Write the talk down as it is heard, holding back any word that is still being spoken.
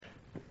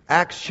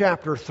Acts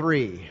chapter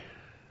 3.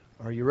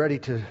 Are you ready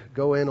to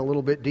go in a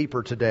little bit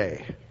deeper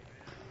today?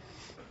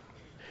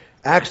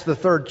 Acts, the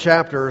third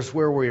chapter, is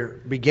where we're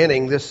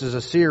beginning. This is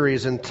a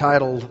series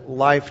entitled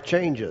Life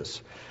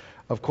Changes.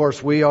 Of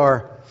course, we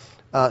are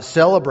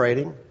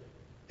celebrating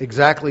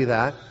exactly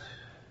that,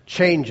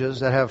 changes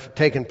that have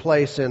taken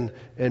place in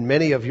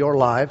many of your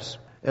lives.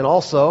 And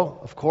also,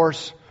 of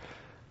course,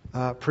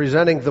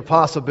 presenting the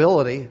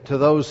possibility to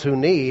those who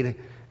need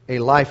a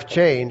life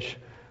change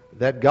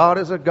that God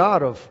is a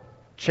God of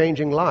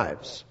changing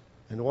lives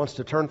and wants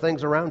to turn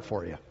things around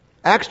for you.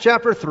 Acts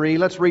chapter 3,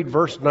 let's read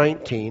verse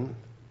 19,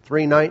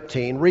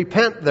 3:19.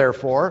 Repent,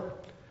 therefore,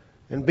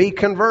 and be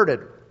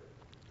converted,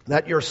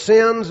 that your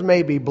sins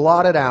may be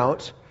blotted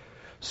out,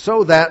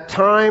 so that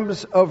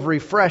times of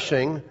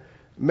refreshing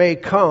may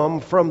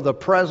come from the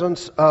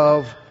presence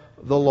of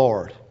the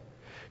Lord.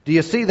 Do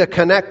you see the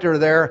connector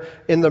there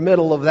in the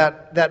middle of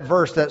that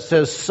verse that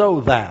says,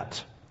 so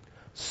that?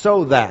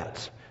 So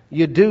that.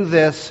 You do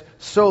this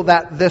so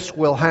that this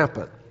will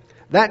happen.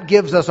 That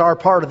gives us our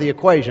part of the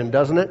equation,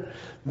 doesn't it?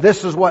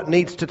 This is what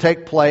needs to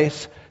take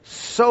place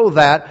so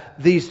that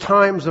these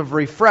times of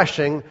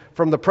refreshing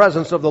from the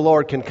presence of the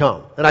Lord can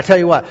come. And I tell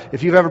you what,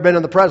 if you've ever been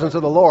in the presence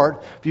of the Lord,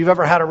 if you've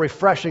ever had a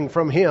refreshing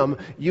from Him,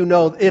 you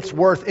know it's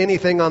worth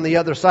anything on the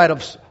other side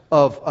of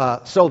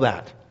so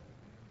that.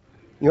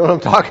 You know what I'm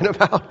talking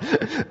about?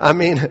 I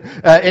mean,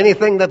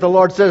 anything that the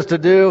Lord says to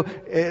do,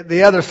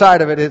 the other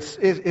side of it,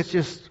 it's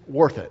just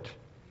worth it.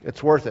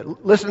 It's worth it.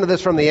 Listen to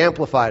this from the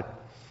Amplified.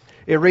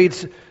 It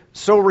reads,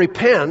 so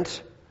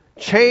repent,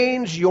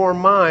 change your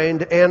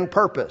mind and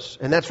purpose.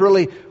 And that's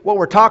really what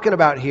we're talking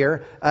about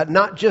here.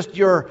 Not just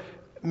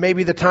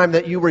maybe the time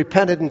that you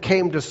repented and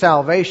came to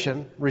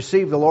salvation,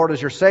 received the Lord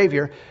as your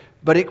Savior,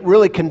 but it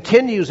really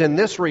continues in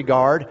this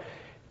regard.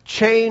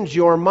 Change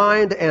your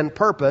mind and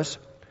purpose.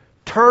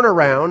 Turn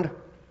around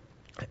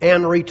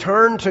and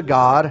return to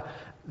God,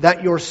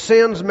 that your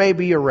sins may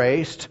be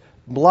erased,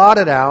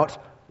 blotted out,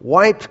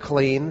 wiped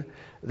clean,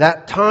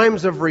 that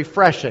times of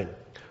refreshing,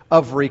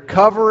 of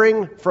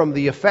recovering from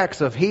the effects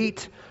of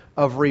heat,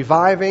 of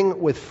reviving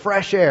with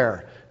fresh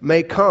air,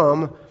 may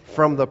come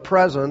from the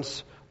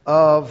presence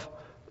of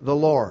the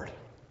Lord.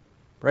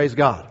 Praise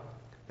God.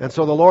 And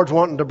so the Lord's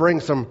wanting to bring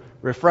some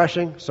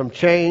refreshing, some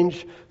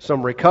change,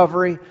 some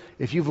recovery.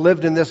 If you've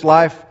lived in this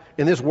life,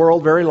 in this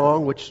world very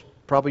long, which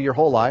probably your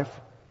whole life,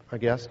 I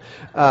guess.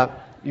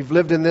 You've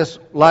lived in this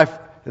life,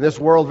 in this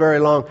world very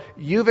long.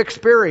 You've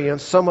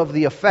experienced some of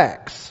the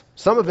effects.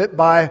 Some of it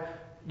by,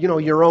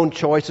 your own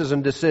choices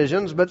and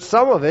decisions, but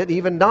some of it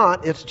even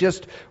not. It's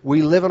just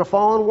we live in a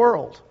fallen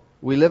world.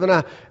 We live in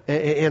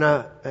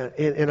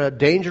a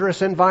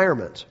dangerous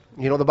environment.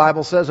 The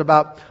Bible says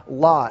about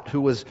Lot,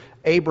 who was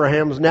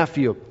Abraham's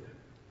nephew,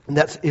 and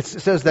it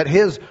says that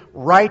his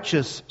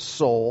righteous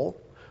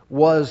soul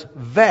was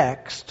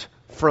vexed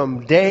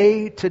from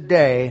day to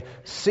day,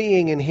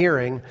 seeing and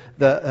hearing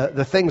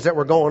the things that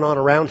were going on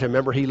around him.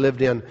 Remember, he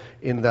lived in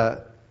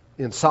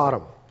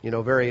Sodom,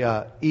 very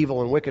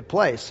evil and wicked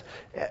place.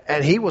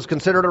 And he was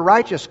considered a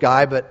righteous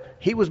guy, but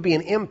he was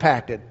being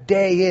impacted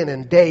day in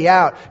and day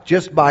out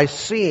just by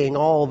seeing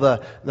all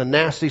the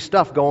nasty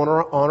stuff going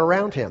on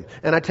around him.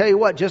 And I tell you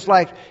what, just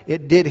like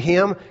it did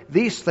him,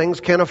 these things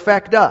can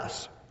affect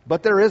us.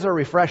 But there is a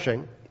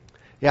refreshing.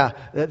 Yeah,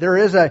 there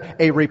is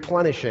a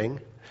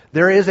replenishing.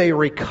 There is a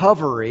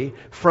recovery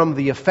from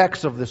the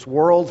effects of this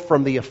world,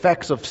 from the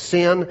effects of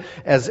sin,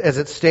 as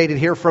it's stated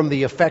here, from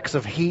the effects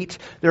of heat.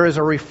 There is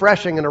a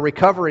refreshing and a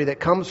recovery that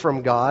comes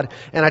from God.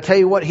 And I tell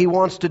you what, He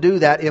wants to do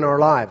that in our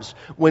lives.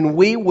 When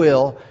we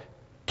will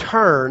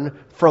turn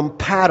from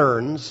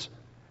patterns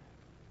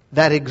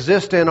that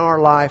exist in our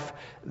life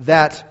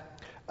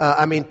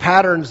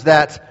patterns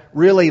that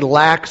really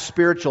lack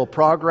spiritual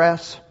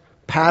progress,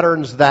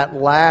 patterns that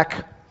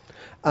lack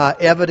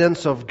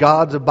evidence of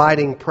God's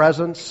abiding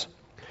presence,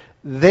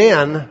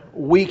 then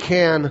we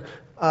can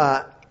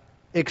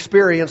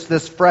experience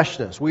this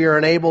freshness. We are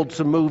enabled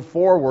to move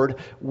forward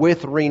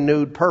with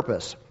renewed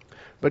purpose.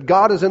 But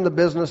God is in the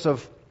business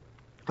of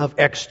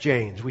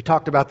exchange. We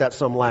talked about that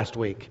some last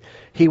week.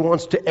 He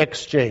wants to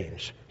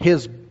exchange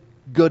His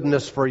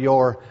goodness for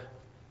your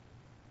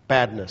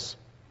badness.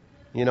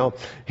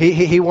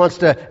 He wants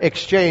to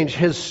exchange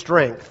His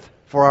strength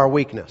for our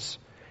weakness.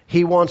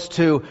 He wants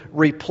to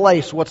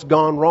replace what's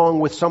gone wrong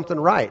with something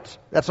right.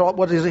 That's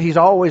what He's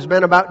always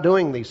been about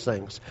doing these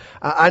things.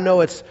 I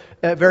know it's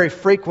very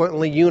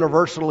frequently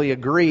universally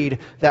agreed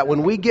that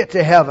when we get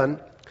to heaven,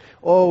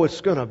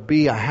 it's going to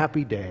be a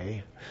happy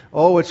day.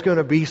 It's going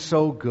to be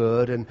so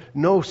good, and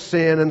no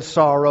sin and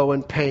sorrow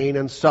and pain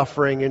and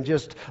suffering, and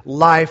just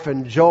life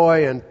and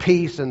joy and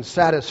peace and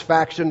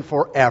satisfaction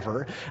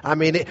forever.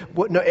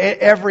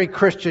 Every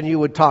Christian you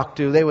would talk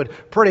to, they would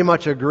pretty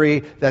much agree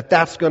that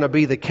that's going to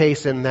be the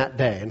case in that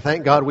day. And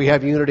thank God we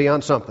have unity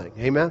on something.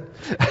 Amen?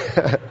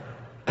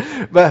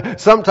 But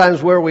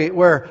sometimes where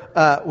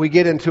we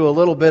get into a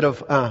little bit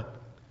of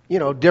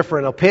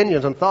different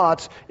opinions and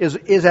thoughts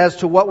is as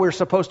to what we're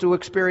supposed to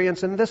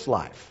experience in this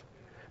life.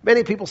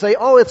 Many people say,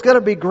 it's going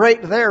to be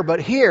great there, but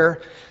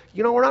here,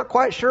 we're not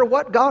quite sure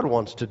what God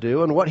wants to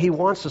do and what He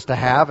wants us to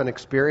have and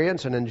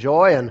experience and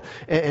enjoy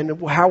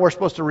and how we're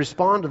supposed to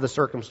respond to the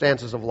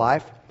circumstances of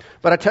life.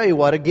 But I tell you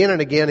what, again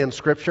and again in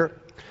Scripture,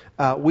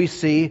 we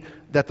see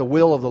that the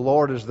will of the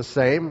Lord is the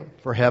same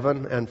for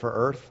heaven and for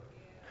earth.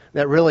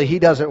 That really He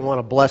doesn't want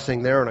a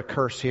blessing there and a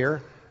curse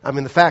here. I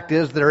mean, the fact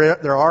is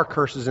there are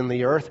curses in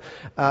the earth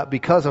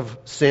because of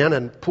sin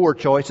and poor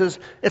choices.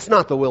 It's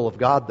not the will of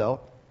God,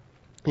 though.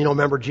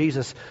 Remember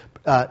Jesus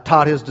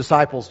taught His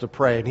disciples to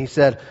pray, and He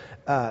said,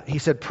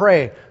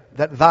 pray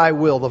that Thy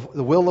will,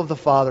 the will of the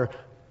Father,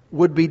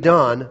 would be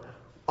done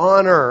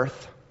on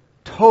earth,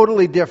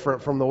 totally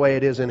different from the way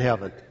it is in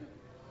heaven.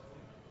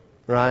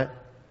 Right?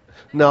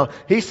 No,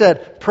 He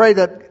said, pray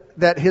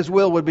that His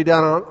will would be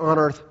done on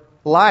earth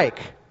like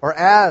or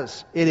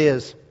as it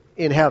is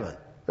in heaven.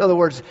 In other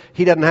words,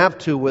 He doesn't have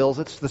two wills.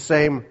 It's the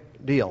same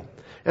deal.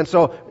 And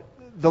so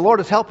the Lord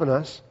is helping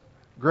us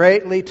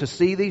greatly to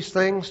see these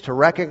things, to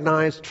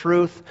recognize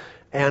truth,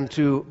 and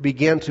to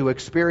begin to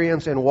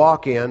experience and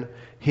walk in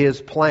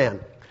His plan.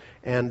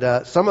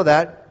 And some of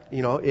that,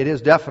 it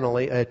is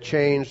definitely a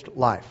changed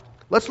life.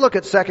 Let's look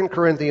at 2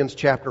 Corinthians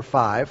chapter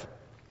 5.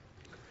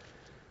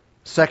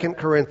 2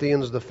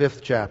 Corinthians, the 5th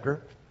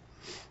chapter.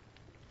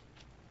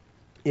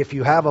 If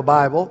you have a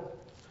Bible,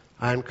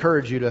 I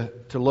encourage you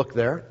to look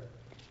there.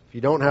 If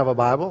you don't have a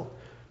Bible,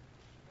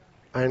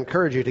 I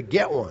encourage you to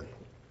get one.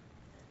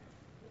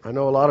 I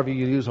know a lot of you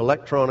use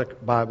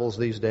electronic Bibles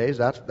these days.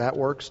 That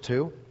works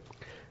too.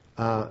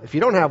 If you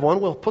don't have one,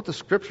 we'll put the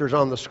scriptures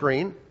on the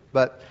screen.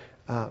 But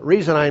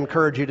reason I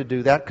encourage you to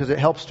do that, because it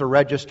helps to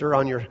register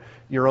on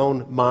your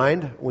own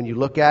mind. When you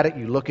look at it,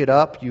 you look it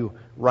up, you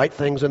write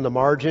things in the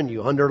margin,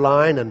 you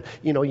underline, and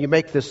you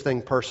make this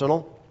thing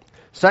personal.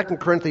 2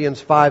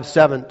 Corinthians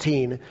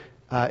 5:17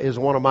 is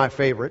one of my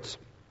favorites.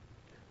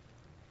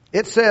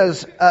 It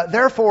says,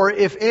 therefore,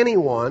 if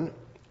anyone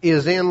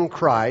is in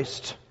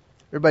Christ,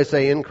 everybody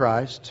say in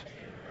Christ,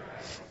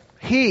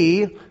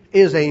 he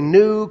is a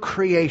new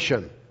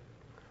creation.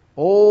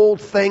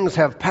 Old things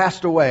have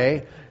passed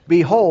away.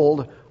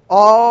 Behold,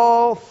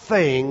 all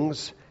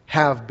things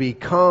have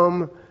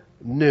become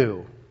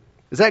new.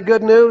 Is that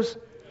good news?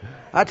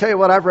 I tell you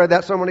what, I've read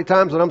that so many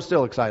times and I'm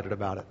still excited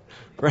about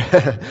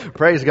it.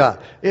 Praise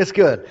God. It's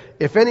good.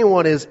 If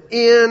anyone is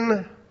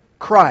in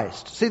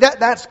Christ. See,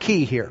 that's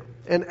key here.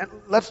 And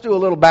let's do a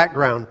little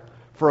background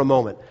for a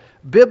moment.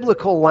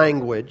 Biblical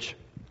language,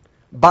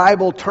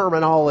 Bible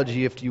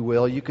terminology, if you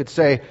will, you could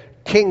say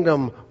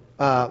kingdom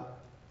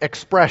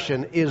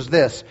expression is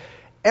this.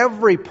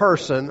 Every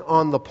person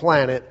on the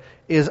planet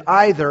is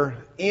either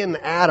in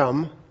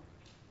Adam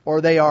or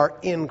they are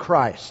in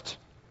Christ.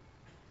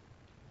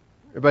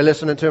 Everybody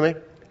listening to me?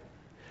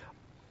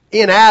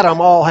 In Adam,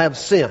 all have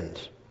sinned.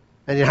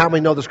 And how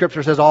many know the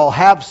Scripture says all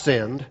have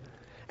sinned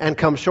and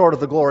come short of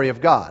the glory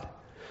of God?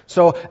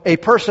 So a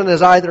person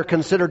is either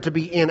considered to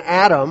be in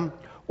Adam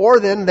or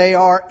then they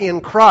are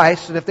in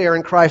Christ. And if they are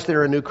in Christ,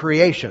 they're a new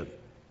creation.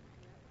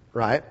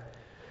 Right?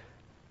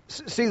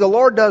 See, the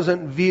Lord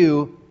doesn't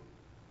view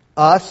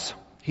us,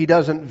 He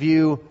doesn't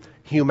view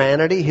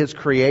humanity, His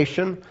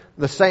creation,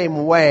 the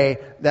same way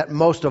that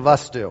most of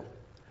us do.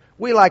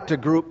 We like to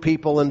group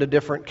people into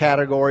different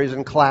categories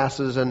and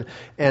classes and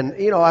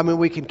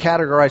we can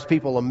categorize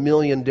people a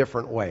million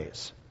different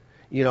ways.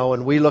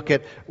 And we look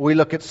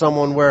at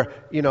someone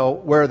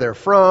where they're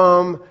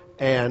from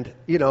and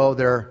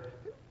they're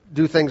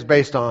do things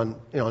based on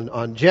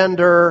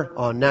gender,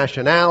 on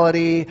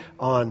nationality,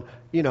 on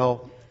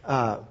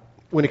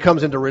when it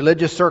comes into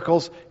religious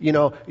circles,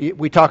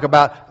 we talk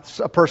about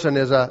a person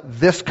is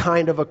this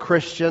kind of a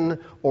Christian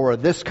or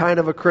this kind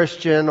of a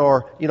Christian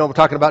or, we're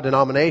talking about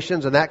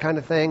denominations and that kind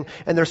of thing.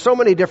 And there's so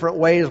many different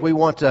ways we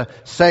want to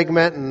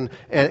segment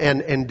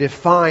and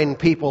define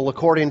people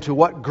according to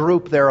what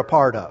group they're a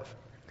part of.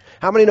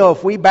 How many know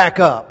if we back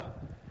up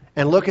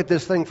and look at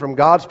this thing from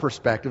God's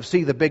perspective,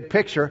 see the big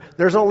picture,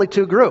 there's only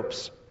two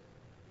groups.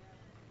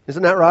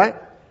 Isn't that right?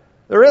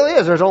 There really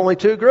is. There's only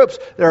two groups.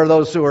 There are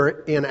those who are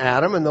in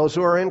Adam and those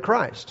who are in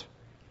Christ.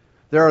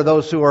 There are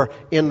those who are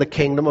in the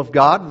kingdom of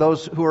God,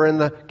 those who are in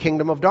the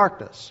kingdom of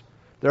darkness.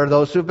 There are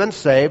those who have been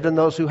saved and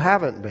those who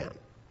haven't been.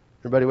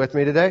 Everybody with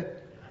me today?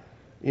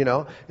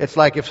 It's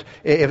like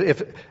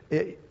if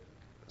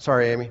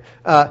sorry, Amy.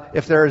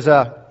 If there's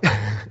a,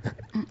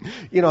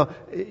 you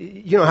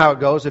know how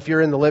it goes. If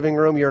you're in the living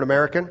room, you're an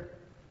American.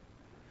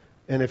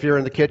 And if you're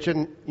in the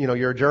kitchen,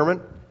 you're a German.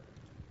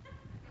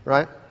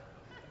 Right?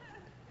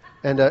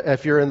 And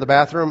if you're in the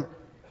bathroom,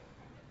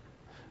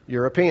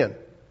 European.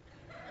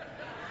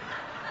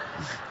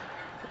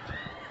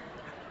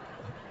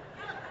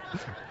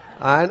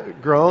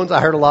 Groans.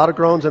 I heard a lot of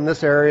groans in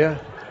this area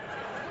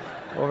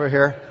over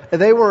here.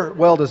 And they were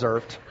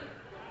well-deserved.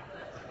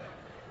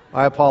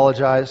 I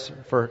apologize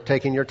for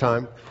taking your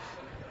time.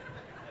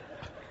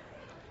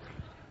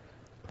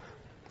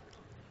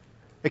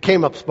 It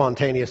came up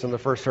spontaneous in the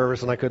first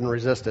service and I couldn't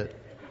resist it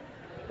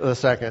the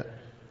second.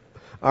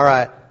 All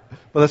right.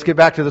 But let's get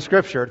back to the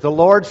Scripture. The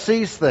Lord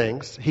sees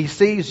things. He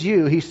sees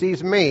you. He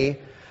sees me.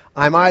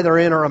 I'm either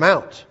in or I'm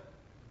out.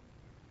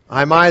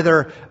 I'm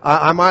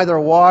either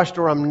washed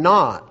or I'm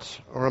not,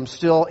 or I'm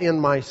still in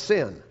my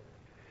sin.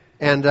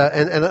 And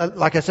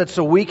like I said,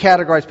 so we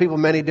categorize people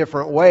many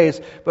different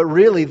ways, but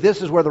really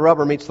this is where the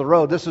rubber meets the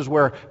road. This is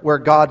where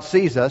God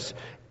sees us.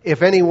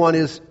 If anyone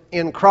is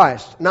in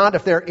Christ, not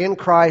if they're in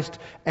Christ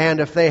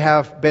and if they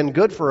have been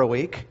good for a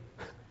week,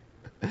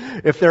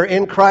 if they're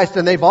in Christ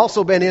and they've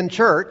also been in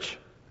church,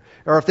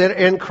 or if they're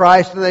in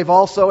Christ and they've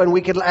also, and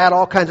we could add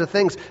all kinds of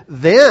things,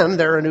 then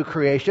they're a new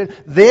creation,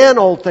 then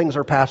old things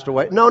are passed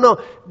away.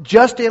 No,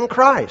 just in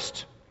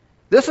Christ.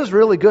 This is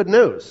really good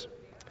news.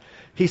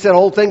 He said,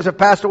 old things have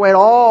passed away and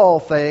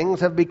all things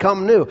have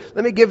become new.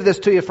 Let me give this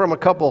to you from a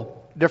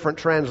couple different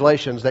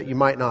translations that you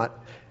might not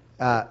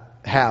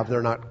have.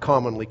 They're not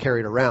commonly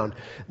carried around.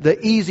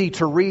 The easy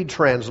to read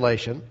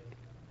translation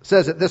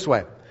says it this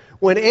way.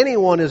 When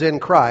anyone is in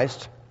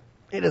Christ,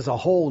 it is a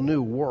whole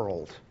new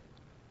world.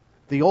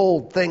 The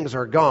old things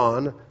are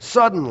gone.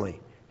 Suddenly,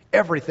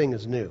 everything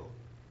is new.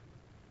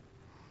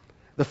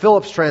 The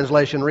Phillips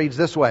translation reads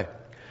this way.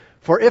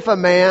 For if a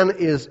man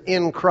is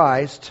in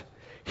Christ,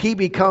 he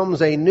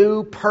becomes a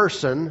new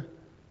person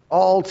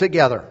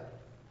altogether.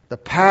 The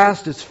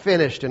past is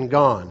finished and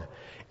gone,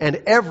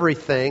 and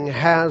everything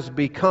has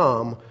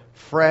become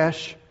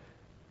fresh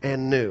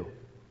and new.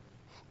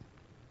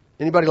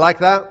 Anybody like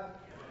that?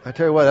 I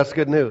tell you what, that's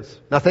good news.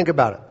 Now think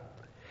about it.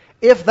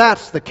 If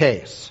that's the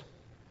case,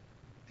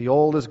 the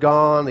old is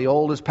gone, the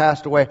old has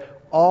passed away,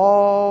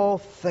 all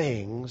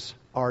things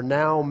are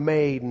now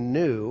made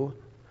new.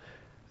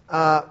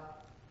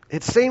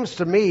 It seems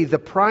to me the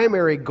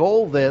primary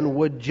goal then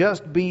would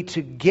just be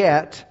to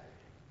get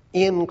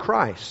in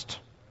Christ.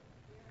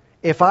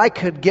 If I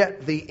could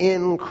get the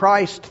in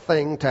Christ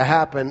thing to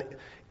happen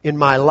in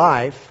my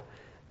life,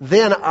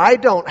 then I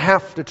don't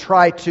have to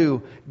try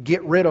to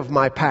get rid of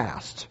my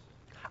past.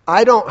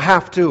 I don't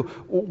have to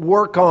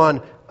work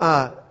on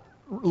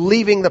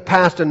leaving the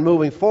past and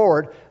moving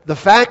forward. The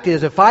fact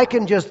is, if I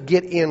can just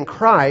get in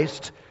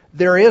Christ,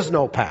 there is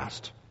no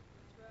past.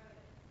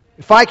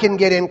 If I can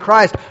get in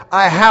Christ,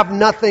 I have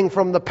nothing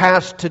from the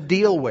past to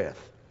deal with.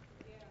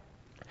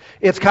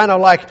 It's kind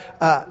of like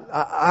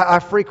I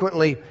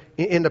frequently,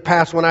 in the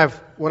past, when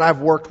I've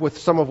worked with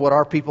some of what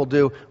our people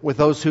do with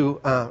those who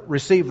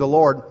receive the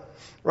Lord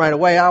right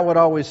away, I would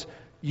always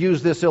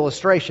use this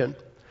illustration.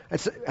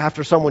 It's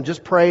after someone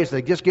just prays,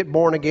 they just get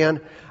born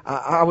again.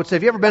 I would say,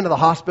 have you ever been to the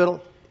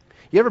hospital?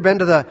 You ever been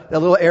to the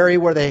little area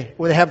where they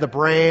have the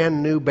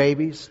brand new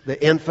babies,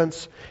 the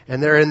infants,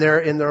 and they're in there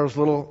in those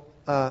little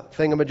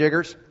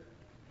thingamajiggers?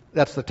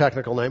 That's the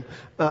technical name.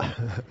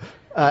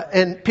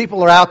 And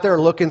people are out there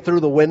looking through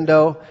the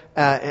window,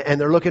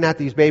 and they're looking at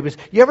these babies.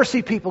 You ever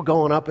see people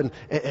going up and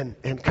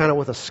kind of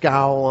with a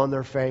scowl on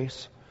their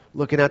face,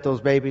 looking at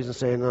those babies and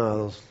saying, "Oh,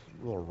 those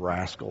little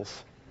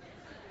rascals.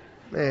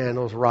 Man,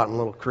 those rotten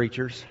little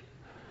creatures.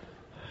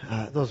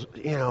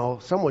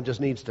 Someone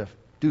just needs to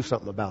do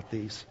something about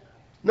these."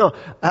 No,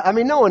 I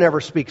mean, no one ever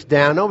speaks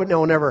down. No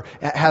one ever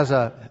has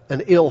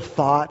an ill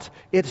thought.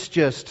 It's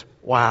just,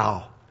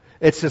 wow.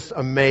 It's just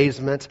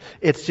amazement.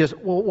 It's just,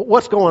 well,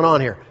 what's going on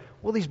here?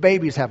 Well, these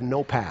babies have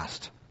no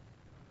past.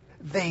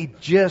 They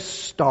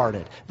just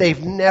started.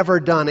 They've never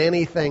done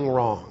anything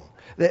wrong.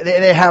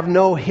 They have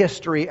no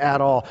history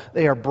at all.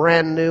 They are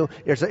brand new.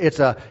 It's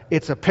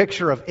a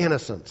picture of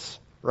innocence,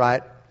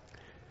 right?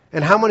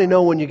 And how many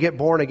know when you get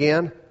born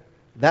again,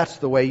 that's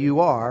the way you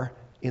are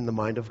in the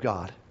mind of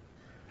God.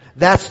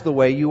 That's the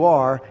way you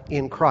are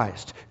in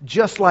Christ.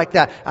 Just like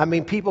that. I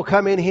mean, people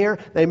come in here,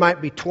 they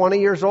might be 20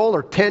 years old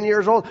or 10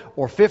 years old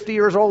or 50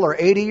 years old or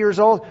 80 years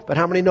old, but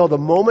how many know the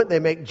moment they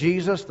make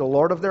Jesus the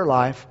Lord of their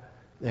life,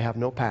 they have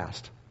no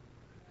past?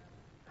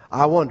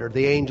 I wonder,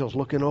 the angels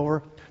looking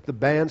over the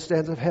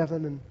bandstands of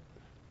heaven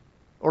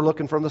or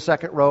looking from the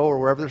second row or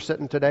wherever they're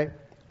sitting today,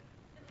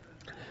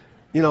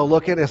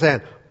 looking and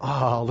saying,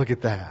 "Oh, look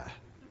at that.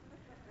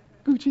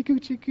 Gucci,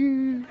 Gucci,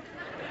 goo."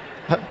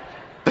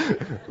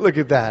 Look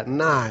at that.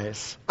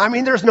 Nice. I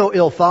mean, there's no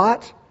ill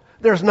thought.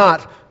 There's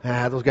not,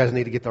 those guys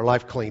need to get their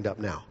life cleaned up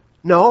now.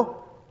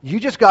 No, you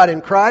just got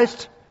in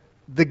Christ.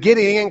 The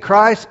getting in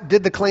Christ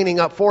did the cleaning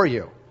up for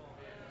you.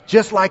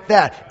 Just like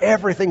that.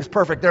 Everything's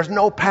perfect. There's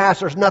no past.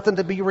 There's nothing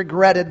to be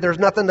regretted. There's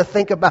nothing to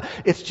think about.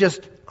 It's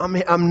just,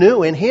 I'm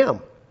new in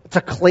Him. It's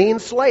a clean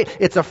slate.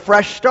 It's a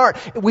fresh start.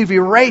 We've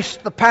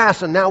erased the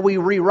past and now we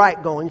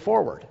rewrite going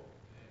forward.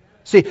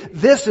 See,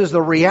 this is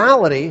the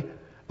reality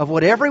of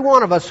what every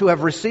one of us who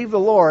have received the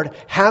Lord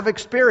have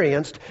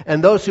experienced,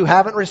 and those who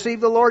haven't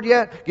received the Lord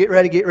yet, get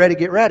ready, get ready,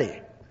 get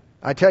ready.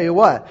 I tell you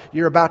what,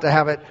 you're about to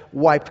have it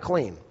wiped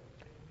clean.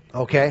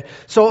 Okay?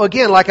 So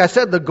again, like I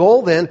said, the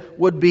goal then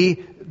would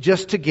be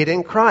just to get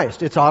in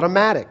Christ. It's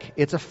automatic.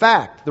 It's a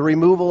fact. The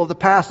removal of the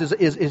past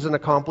is an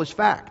accomplished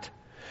fact.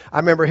 I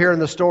remember hearing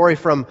the story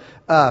from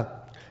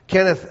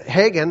Kenneth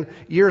Hagin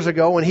years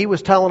ago when he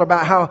was telling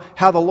about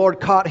how the Lord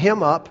caught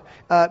him up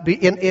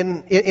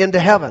into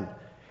heaven.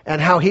 And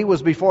how he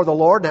was before the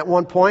Lord. And at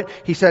one point,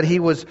 he said he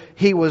was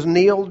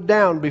kneeled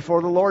down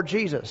before the Lord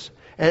Jesus.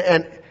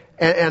 And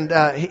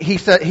He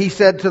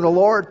said to the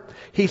Lord,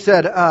 he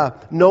said,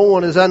 no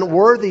one as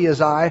unworthy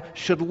as I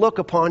should look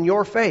upon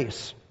your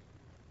face.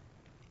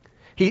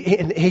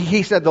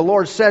 He said, the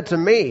Lord said to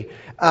me,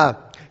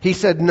 he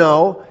said,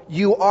 no,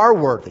 you are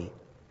worthy.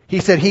 He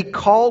said, he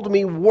called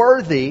me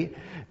worthy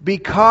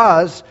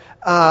because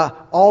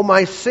all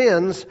my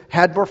sins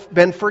had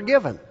been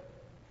forgiven.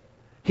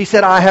 He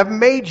said, I have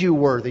made you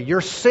worthy.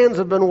 Your sins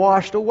have been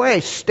washed away.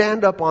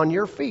 Stand up on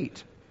your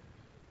feet.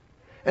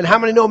 And how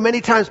many know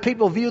many times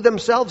people view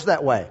themselves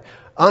that way?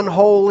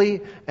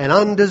 Unholy and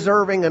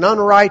undeserving and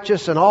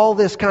unrighteous and all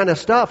this kind of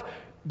stuff.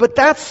 But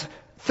that's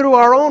through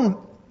our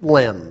own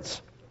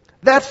lens.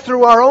 That's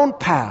through our own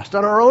past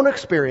and our own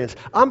experience.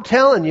 I'm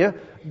telling you,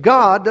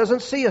 God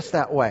doesn't see us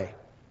that way.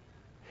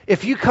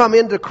 If you come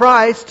into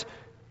Christ,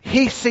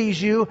 He sees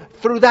you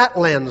through that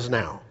lens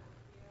now.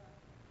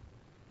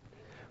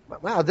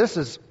 Wow,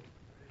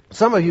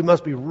 some of you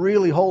must be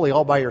really holy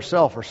all by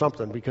yourself or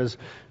something, because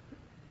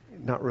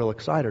you're not real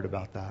excited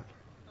about that.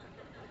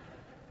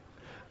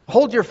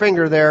 Hold your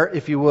finger there,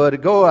 if you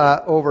would. Go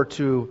over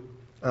to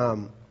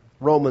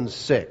Romans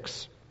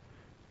 6.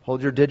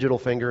 Hold your digital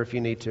finger if you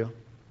need to.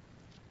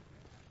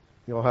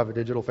 You all have a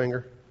digital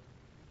finger?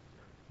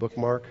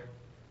 Bookmark.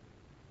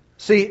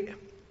 See,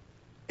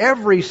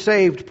 every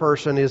saved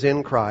person is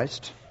in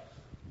Christ.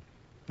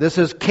 This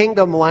is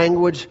kingdom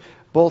language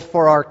both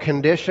for our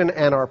condition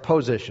and our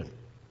position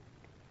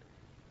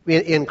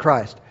in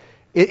Christ.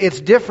 It's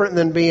different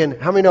than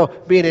how many know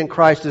being in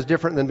Christ is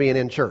different than being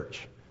in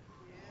church?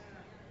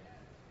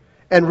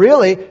 And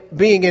really,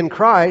 being in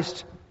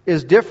Christ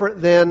is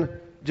different than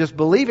just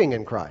believing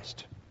in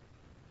Christ.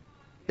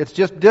 It's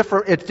just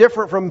different. It's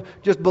different from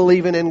just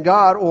believing in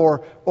God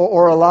or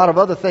a lot of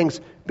other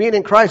things. Being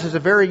in Christ is a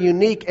very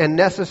unique and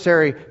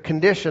necessary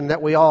condition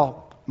that we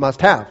all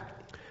must have.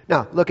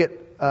 Now, look at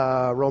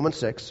Romans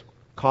 6,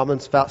 common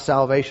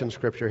salvation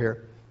scripture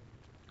here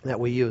that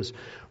we use.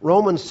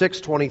 Romans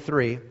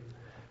 6:23.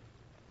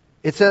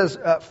 It says,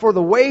 "For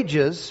the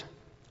wages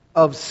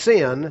of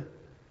sin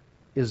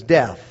is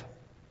death,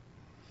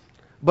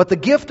 but the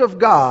gift of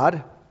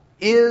God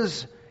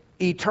is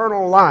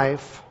eternal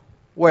life."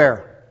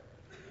 Where?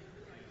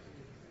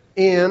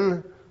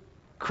 In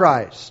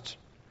Christ.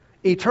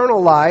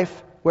 Eternal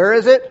life, where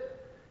is it?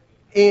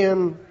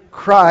 In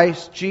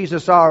Christ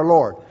Jesus our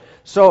Lord.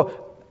 So,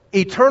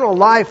 eternal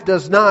life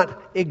does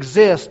not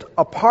exist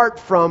apart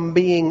from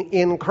being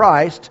in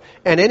Christ,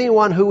 and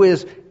anyone who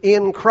is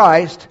in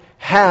Christ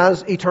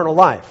has eternal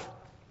life.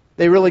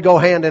 They really go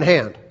hand in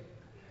hand.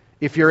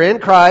 If you're in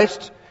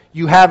Christ,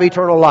 you have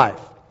eternal life.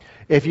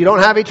 If you don't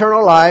have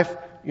eternal life,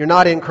 you're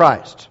not in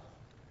Christ.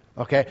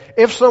 Okay?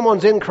 If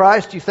someone's in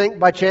Christ, you think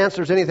by chance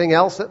there's anything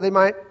else that they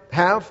might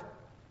have?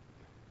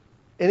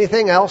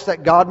 Anything else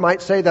that God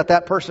might say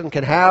that person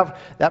can have,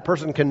 that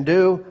person can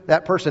do,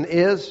 that person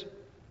is?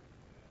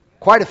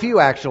 Quite a few,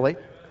 actually.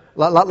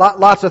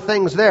 Lots of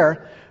things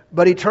there.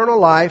 But eternal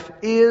life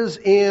is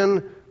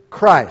in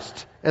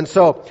Christ. And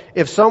so,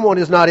 if someone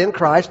is not in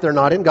Christ, they're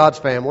not in God's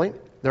family.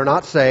 They're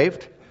not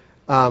saved.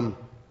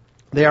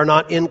 They are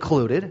not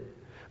included.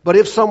 But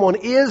if someone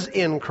is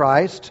in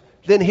Christ,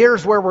 then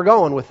here's where we're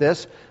going with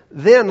this.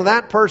 Then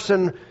that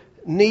person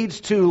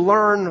needs to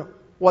learn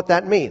what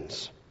that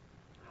means.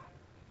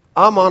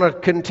 I'm on a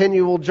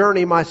continual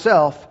journey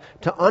myself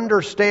to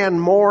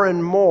understand more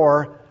and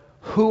more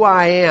who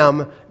I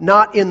am,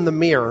 not in the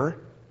mirror,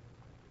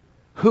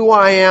 who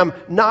I am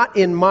not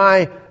in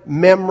my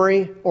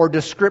memory or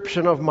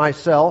description of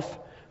myself,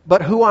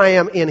 but who I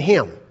am in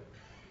Him.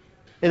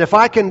 And if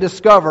I can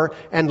discover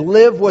and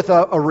live with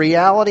a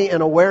reality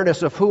and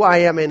awareness of who I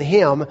am in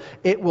Him,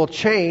 it will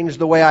change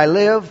the way I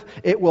live.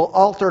 It will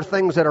alter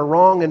things that are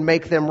wrong and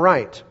make them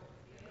right.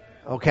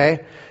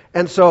 Okay?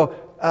 And so,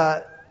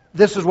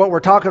 this is what we're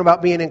talking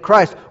about being in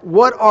Christ.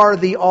 What are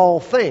the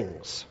all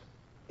things?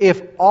 If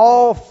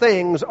all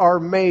things are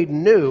made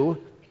new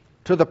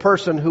to the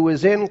person who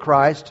is in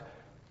Christ,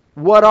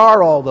 what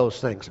are all those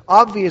things?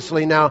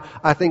 Obviously now,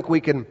 I think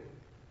we can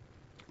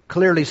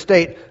clearly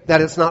state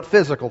that it's not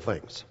physical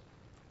things.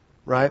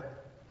 Right?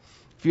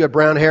 If you had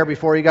brown hair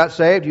before you got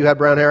saved, you had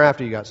brown hair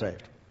after you got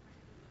saved.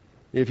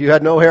 If you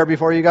had no hair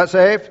before you got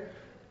saved,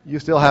 you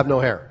still have no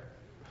hair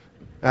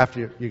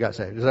after you got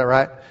saved. Is that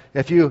right?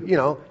 If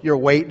your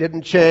weight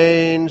didn't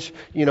change,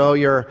 you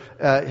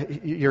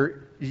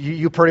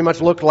pretty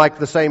much looked like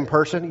the same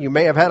person. You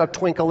may have had a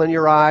twinkle in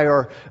your eye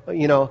or,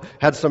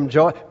 had some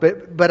joy.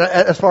 But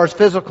as far as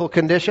physical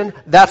condition,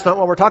 that's not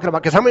what we're talking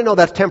about. Because how many know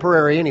that's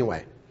temporary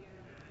anyway?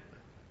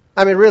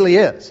 I mean, it really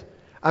is.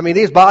 I mean,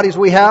 these bodies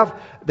we have,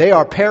 they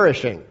are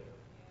perishing.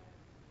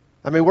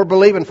 I mean, we're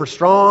believing for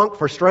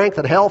strength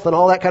and health and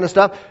all that kind of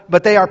stuff,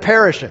 but they are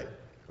perishing.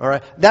 All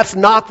right? That's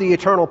not the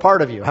eternal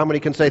part of you. How many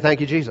can say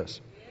thank you,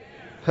 Jesus?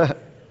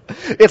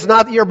 It's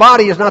not, your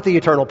body is not the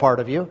eternal part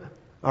of you.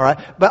 All right?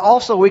 But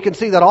also we can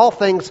see that all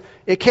things,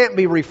 it can't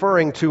be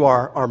referring to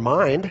our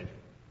mind.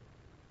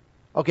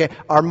 Okay,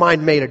 our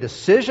mind made a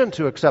decision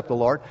to accept the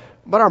Lord,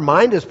 but our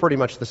mind is pretty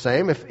much the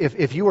same.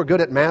 If you were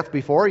good at math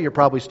before, you're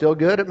probably still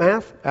good at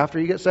math after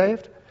you get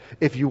saved.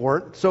 If you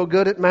weren't so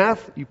good at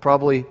math, you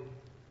probably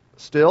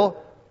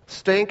still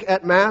stink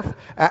at math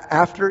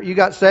after you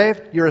got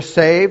saved. You're a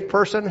saved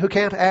person who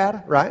can't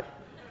add, right?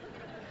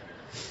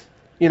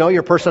 You know,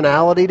 your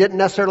personality didn't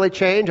necessarily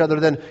change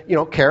other than,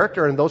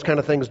 character and those kind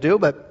of things do.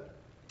 But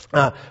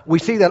we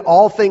see that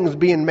all things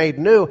being made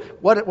new.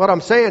 What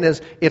I'm saying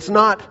is it's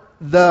not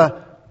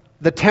the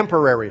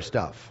temporary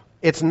stuff.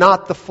 It's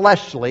not the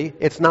fleshly.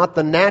 It's not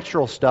the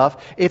natural stuff.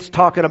 It's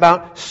talking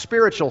about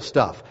spiritual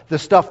stuff. The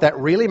stuff that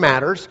really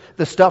matters.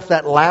 The stuff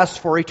that lasts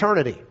for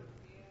eternity.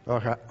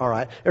 Okay, all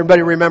right.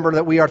 Everybody remember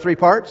that we are three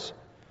parts?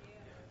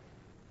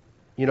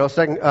 1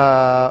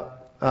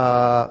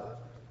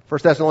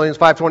 Thessalonians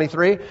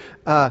 5:23.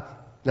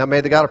 Now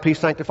may the God of peace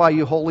sanctify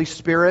you, Holy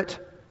Spirit,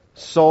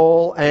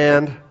 soul,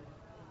 and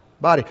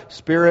body.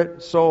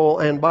 Spirit, soul,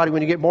 and body.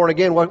 When you get born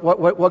again,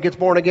 what gets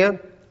born again?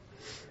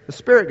 The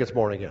Spirit gets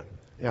born again.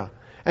 Yeah.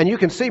 And you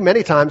can see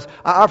many times,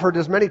 I've heard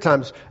this many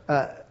times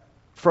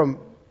from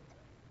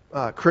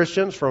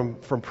Christians,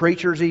 from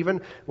preachers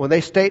even, when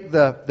they state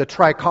the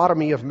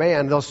trichotomy of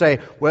man, they'll say,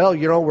 well,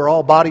 we're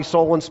all body,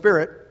 soul, and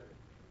spirit.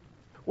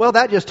 Well,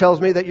 that just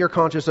tells me that you're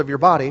conscious of your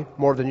body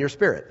more than your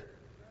spirit.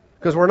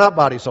 Because we're not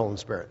body, soul, and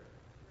spirit.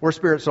 We're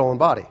spirit, soul, and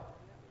body.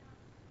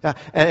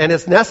 And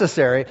it's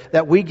necessary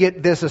that we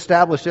get this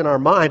established in our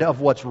mind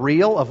of what's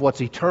real, of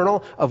what's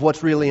eternal, of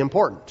what's really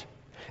important.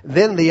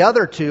 Then the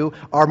other two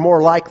are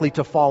more likely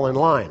to fall in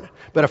line.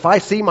 But if I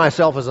see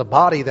myself as a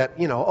body that,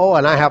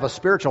 and I have a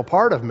spiritual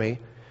part of me,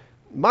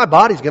 my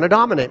body's going to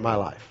dominate my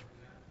life.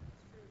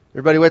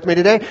 Everybody with me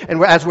today?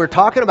 And as we're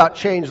talking about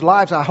changed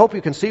lives, I hope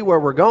you can see where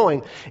we're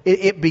going.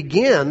 It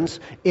begins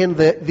in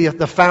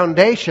the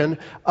foundation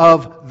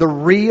of the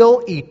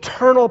real,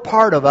 eternal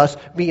part of us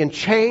being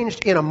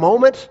changed in a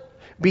moment,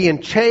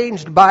 being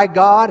changed by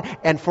God,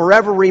 and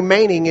forever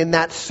remaining in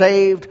that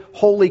saved,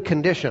 holy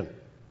condition.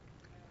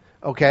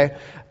 Okay?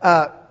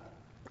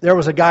 There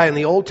was a guy in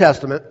the Old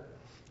Testament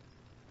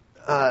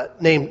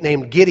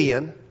named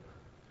Gideon.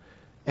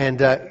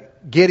 And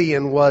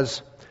Gideon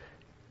was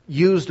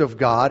used of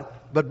God.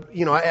 But,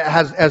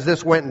 as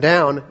this went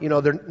down,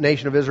 the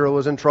nation of Israel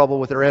was in trouble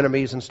with their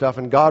enemies and stuff.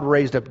 And God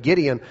raised up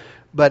Gideon.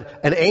 But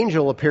an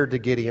angel appeared to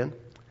Gideon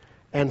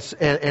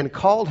and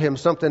called him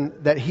something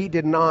that he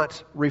did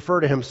not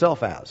refer to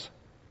himself as.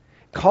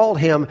 Called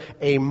him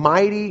a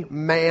mighty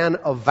man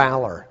of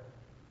valor.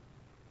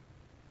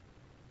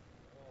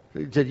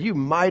 He said, you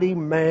mighty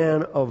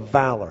man of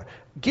valor.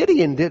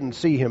 Gideon didn't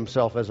see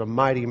himself as a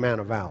mighty man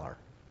of valor.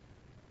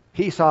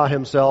 He saw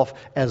himself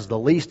as the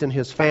least in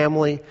his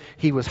family.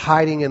 He was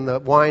hiding in the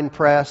wine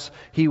press.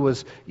 He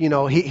was,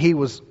 he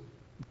was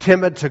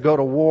timid to go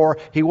to war.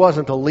 He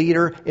wasn't a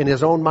leader in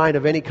his own mind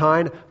of any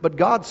kind. But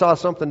God saw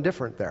something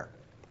different there.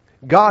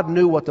 God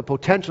knew what the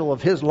potential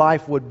of his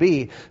life would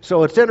be.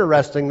 So it's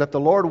interesting that the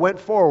Lord went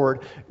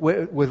forward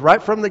with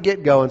right from the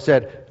get-go and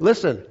said,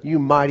 listen, you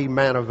mighty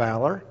man of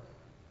valor.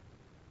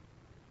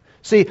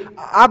 See,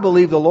 I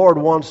believe the Lord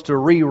wants to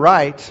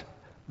rewrite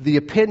the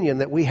opinion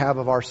that we have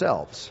of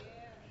ourselves.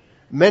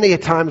 Many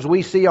times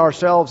we see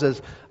ourselves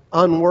as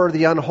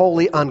unworthy,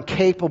 unholy,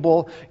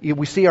 incapable.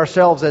 We see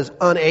ourselves as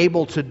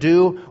unable to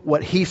do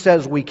what He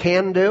says we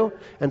can do.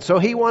 And so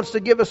He wants to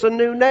give us a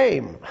new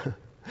name.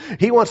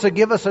 He wants to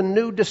give us a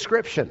new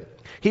description.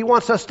 He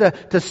wants us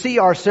to see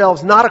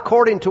ourselves not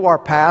according to our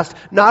past,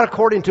 not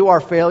according to our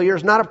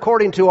failures, not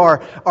according to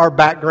our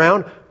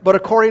background, but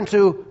according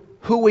to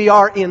who we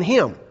are in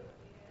Him.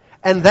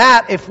 And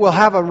that, if we'll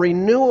have a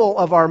renewal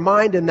of our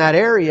mind in that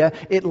area,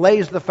 it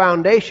lays the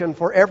foundation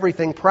for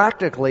everything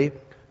practically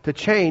to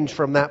change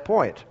from that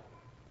point.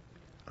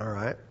 All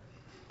right.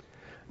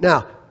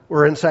 Now,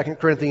 we're in 2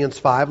 Corinthians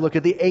 5. Look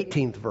at the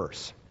 18th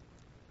verse.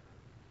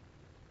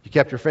 You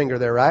kept your finger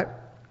there, right?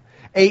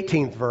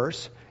 18th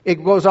verse.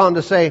 It goes on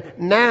to say,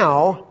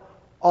 now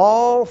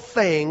all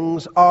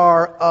things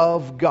are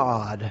of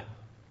God.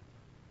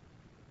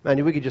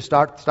 Man, we could just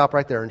stop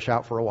right there and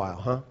shout for a while,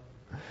 huh?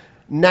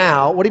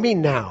 Now, what do you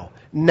mean now?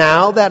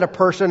 Now that a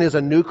person is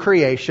a new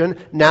creation,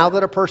 now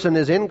that a person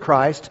is in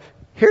Christ,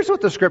 here's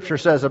what the Scripture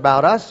says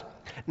about us.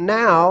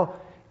 Now,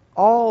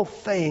 all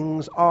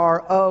things are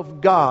of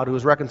God, who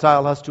has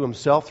reconciled us to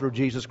Himself through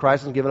Jesus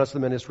Christ and given us the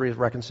ministry of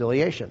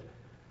reconciliation.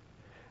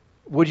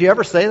 Would you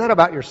ever say that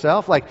about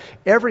yourself? Like,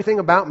 everything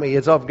about me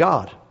is of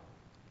God.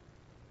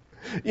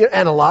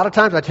 And a lot of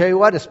times, I tell you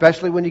what,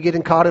 especially when you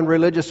get caught in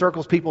religious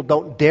circles, people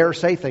don't dare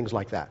say things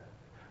like that.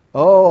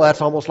 Oh,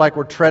 that's almost like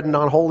we're treading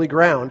on holy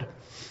ground.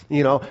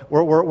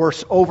 We're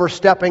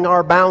overstepping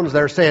our bounds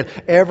there, saying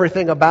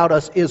everything about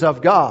us is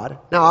of God.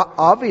 Now,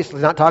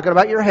 obviously, not talking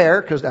about your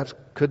hair, because that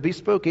could be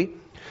spooky.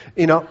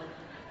 Not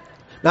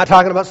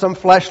talking about some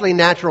fleshly,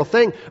 natural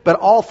thing, but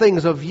all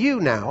things of you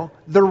now,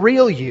 the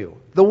real you,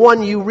 the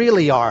one you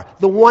really are,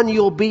 the one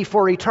you'll be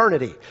for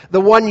eternity,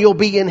 the one you'll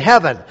be in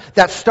heaven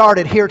that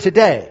started here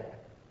today,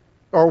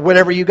 or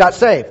whenever you got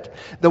saved.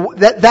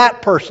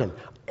 That person,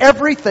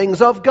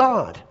 everything's of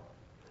God.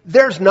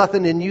 There's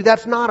nothing in you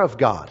that's not of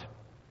God.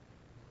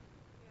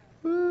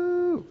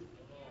 Woo.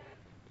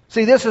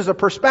 See, this is a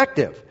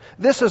perspective.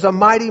 This is a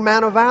mighty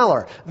man of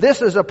valor.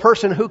 This is a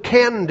person who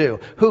can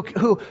do,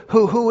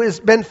 who has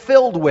been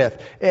filled with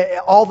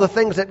all the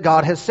things that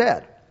God has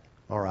said.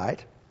 All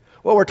right?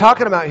 What we're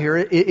talking about here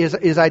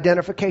is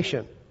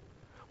identification.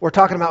 We're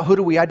talking about who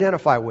do we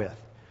identify with?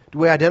 Do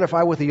we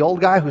identify with the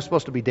old guy who's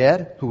supposed to be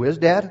dead, who is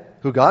dead,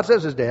 who God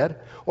says is dead?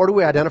 Or do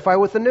we identify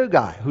with the new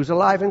guy who's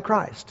alive in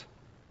Christ?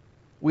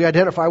 We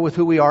identify with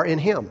who we are in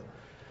Him.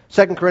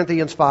 2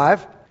 Corinthians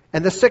 5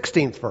 and the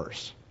 16th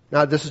verse.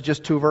 Now, this is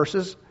just 2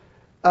 verses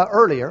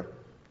earlier.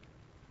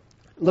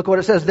 Look what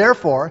it says.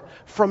 Therefore,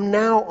 from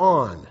now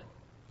on,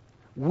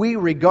 we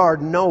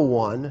regard no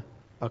one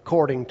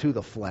according to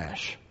the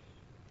flesh.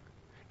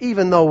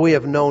 Even though we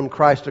have known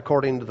Christ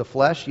according to the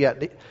flesh,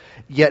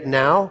 yet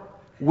now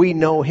we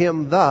know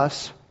Him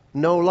thus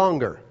no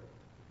longer.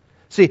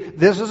 See,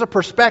 this is a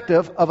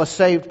perspective of a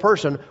saved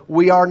person.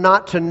 We are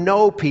not to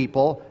know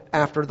people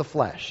after the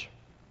flesh.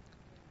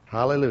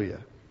 Hallelujah.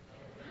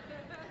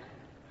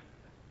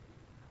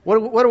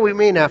 What do we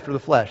mean after the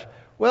flesh?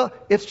 Well,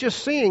 it's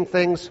just seeing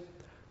things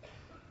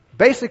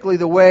basically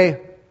the way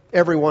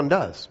everyone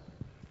does.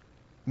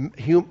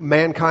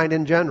 Mankind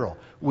in general.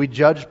 We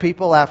judge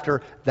people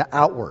after the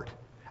outward,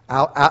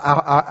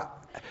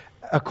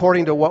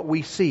 according to what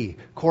we see,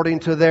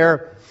 according to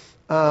their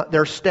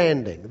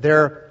standing,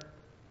 their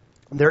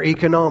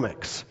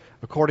economics,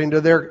 according to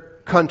their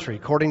country,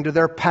 according to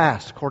their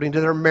past, according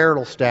to their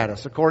marital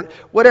status,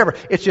 whatever.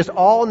 It's just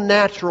all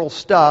natural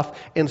stuff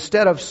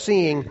instead of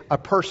seeing a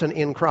person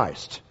in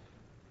Christ.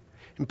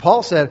 And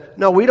Paul said,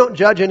 no, we don't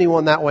judge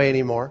anyone that way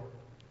anymore.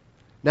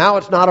 Now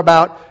it's not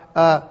about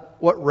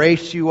what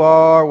race you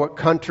are, what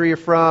country you're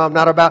from,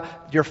 not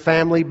about your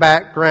family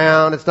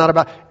background.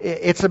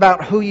 It's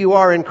about who you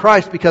are in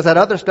Christ, because that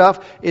other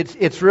stuff,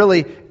 it's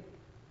really,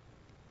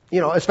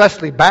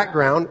 especially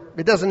background,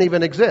 it doesn't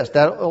even exist.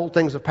 That old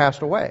things have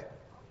passed away.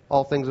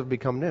 All things have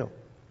become new.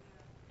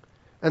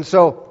 And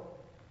so,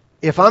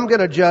 if I'm going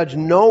to judge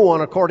no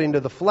one according to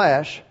the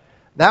flesh,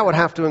 that would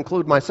have to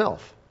include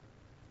myself.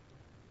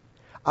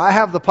 I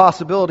have the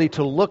possibility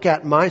to look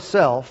at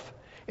myself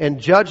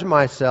and judge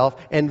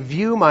myself and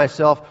view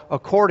myself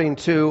according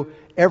to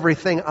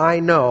everything I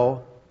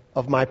know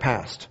of my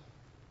past.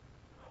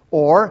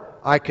 Or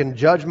I can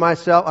judge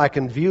myself, I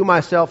can view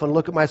myself and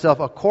look at myself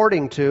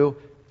according to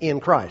in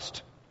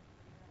Christ.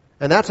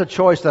 And that's a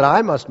choice that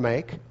I must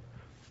make.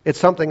 It's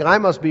something I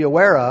must be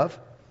aware of.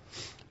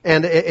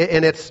 And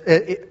it's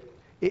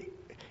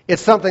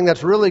something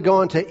that's really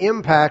going to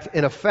impact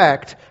and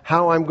affect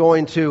how I'm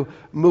going to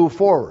move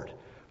forward.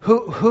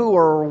 Who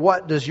or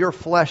what does your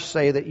flesh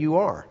say that you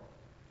are?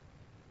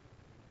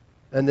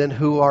 And then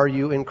who are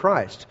you in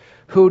Christ?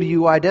 Who do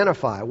you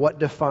identify? What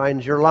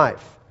defines your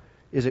life?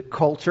 Is it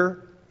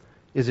culture?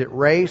 Is it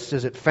race?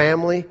 Is it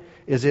family?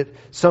 Is it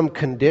some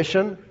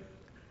condition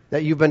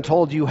that you've been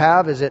told you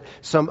have? Is it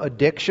some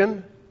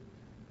addiction?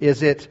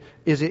 Is it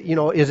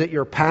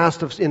your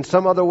past in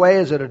some other way?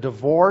 Is it a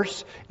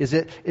divorce? Is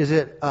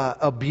it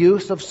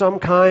abuse of some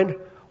kind?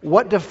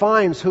 What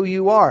defines who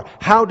you are?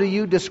 How do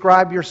you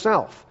describe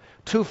yourself?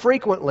 Too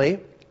frequently,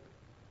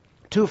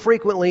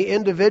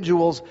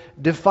 individuals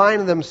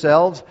define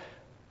themselves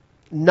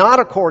not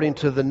according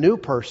to the new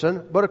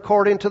person, but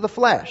according to the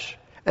flesh.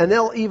 And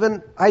they'll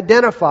even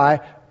identify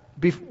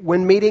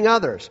when meeting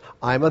others.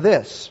 I'm a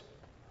this.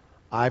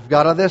 I've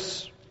got a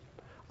this.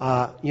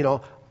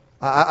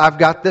 I've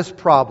got this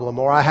problem,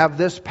 or I have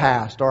this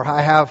past, or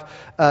I have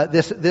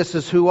this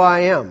is who I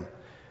am.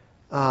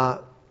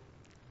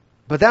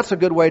 But that's a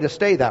good way to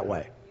stay that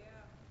way.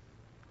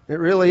 It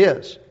really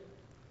is.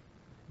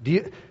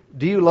 Do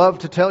you love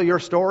to tell your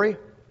story?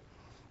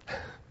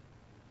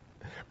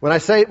 When I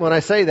say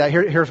that,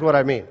 here's what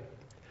I mean.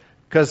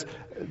 Because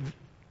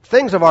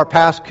things of our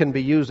past can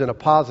be used in a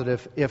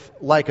positive, if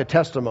like a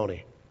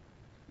testimony,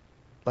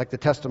 like the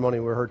testimony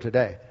we heard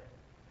today.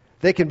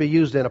 They can be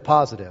used in a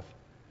positive.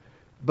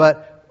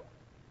 But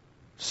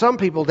some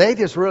people, they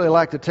just really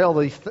like to tell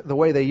the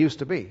way they used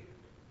to be.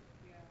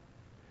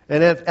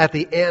 And at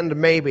the end,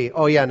 maybe,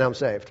 oh yeah, now I'm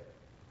saved.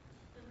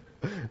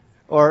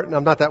 Or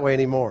I'm not that way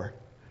anymore.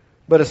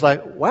 But it's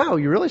like, wow,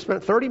 you really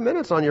spent 30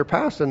 minutes on your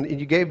past and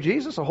you gave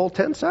Jesus a whole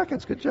 10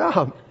 seconds. Good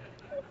job.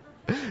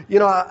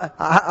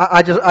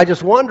 I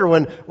just wonder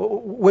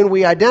when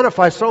we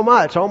identify so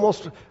much,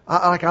 almost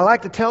I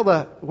like to tell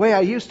the way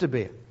I used to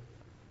be.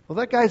 Well,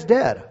 that guy's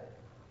dead.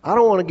 I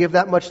don't want to give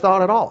that much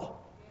thought at all.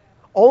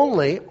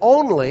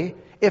 Only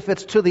if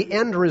it's to the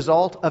end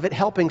result of it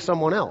helping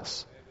someone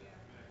else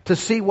to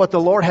see what the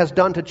Lord has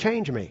done to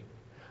change me.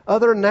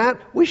 Other than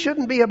that, we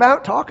shouldn't be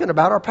about talking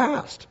about our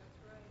past.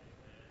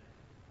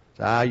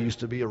 I used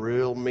to be a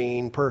real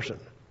mean person.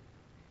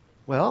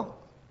 Well,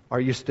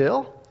 are you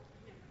still?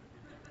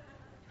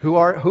 Who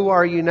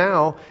are you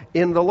now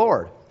in the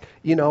Lord?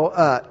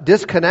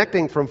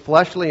 Disconnecting from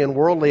fleshly and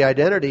worldly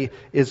identity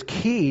is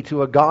key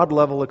to a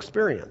God-level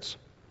experience.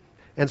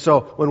 And so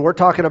when we're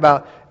talking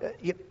about,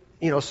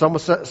 someone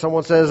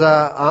says,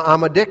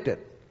 I'm addicted.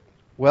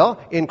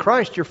 Well, in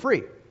Christ, you're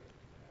free.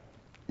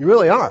 You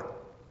really are.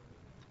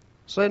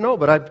 Say, no,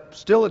 but I'm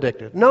still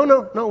addicted.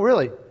 No,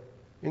 really.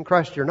 In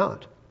Christ you're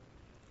not.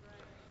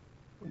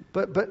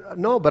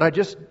 But I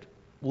just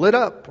lit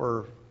up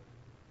or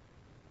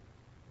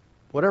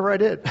whatever I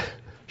did.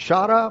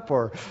 Shot up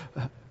or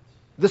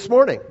this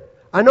morning.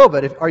 I know,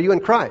 but are you in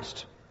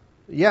Christ?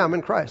 Yeah, I'm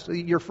in Christ.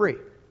 You're free.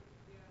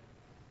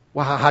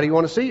 Well, how do you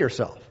want to see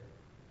yourself?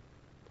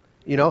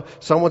 You know,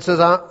 someone says,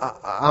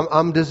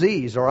 I'm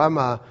diseased or I'm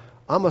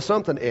a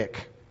something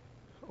ick.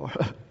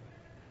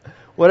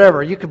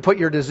 Whatever. You can put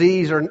your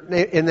disease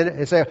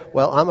and say,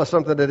 well, I'm a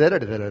something.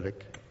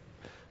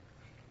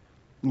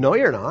 No,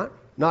 you're not.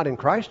 Not in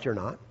Christ, you're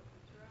not.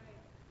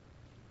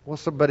 Well,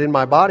 but in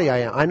my body I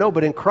am. I know,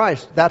 but in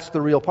Christ, that's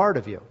the real part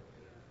of you.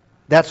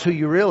 That's who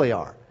you really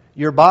are.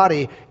 Your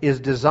body is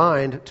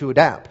designed to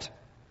adapt.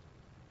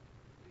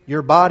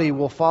 Your body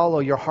will follow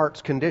your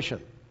heart's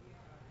condition.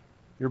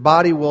 Your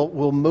body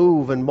will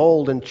move and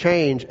mold and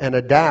change and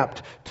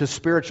adapt to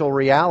spiritual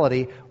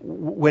reality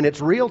when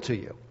it's real to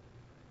you.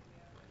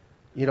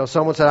 You know,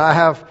 someone said, I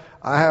have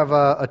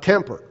a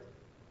temper.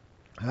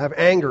 I have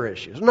anger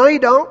issues. No, you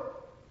don't.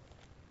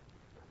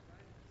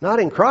 Not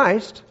in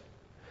Christ.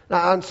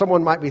 Now,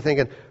 someone might be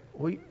thinking,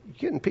 well, you're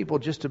getting people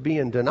just to be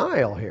in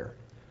denial here.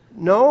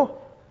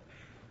 No.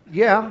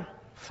 Yeah.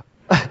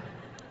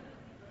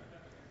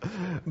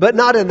 But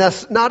not in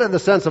the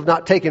sense of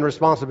not taking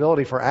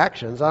responsibility for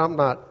actions. I'm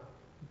not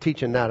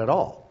teaching that at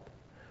all.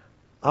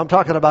 I'm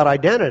talking about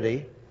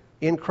identity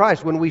in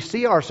Christ. When we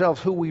see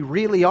ourselves who we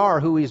really are,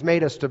 who He's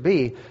made us to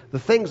be, the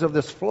things of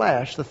this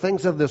flesh, the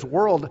things of this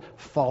world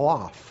fall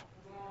off.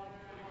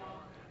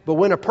 But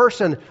when a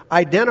person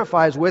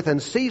identifies with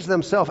and sees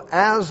themselves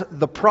as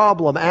the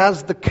problem,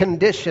 as the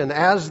condition,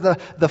 as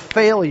the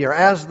failure,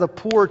 as the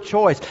poor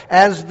choice,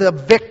 as the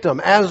victim,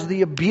 as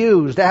the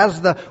abused,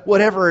 as the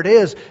whatever it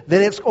is,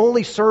 then it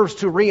only serves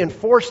to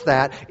reinforce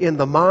that in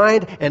the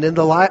mind and in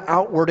the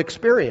outward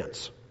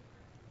experience.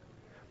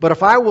 But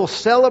if I will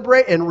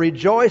celebrate and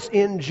rejoice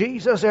in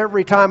Jesus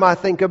every time I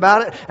think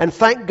about it and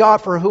thank God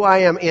for who I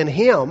am in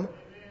Him,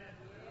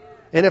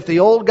 and if the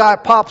old guy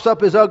pops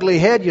up his ugly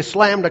head, you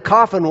slam the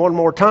coffin one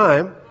more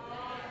time.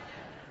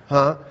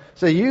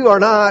 So you are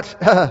not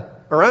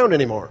around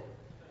anymore.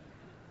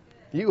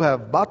 You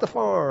have bought the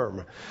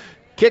farm,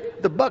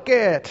 kicked the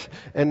bucket,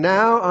 and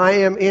now I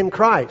am in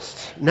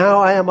Christ.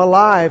 Now I am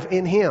alive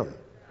in Him.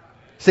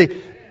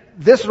 See,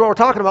 this is what we're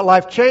talking about,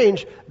 life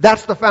change.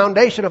 That's the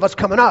foundation of us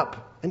coming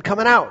up and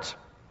coming out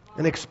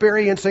and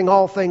experiencing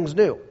all things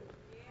new.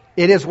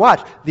 It is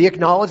what? The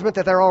acknowledgement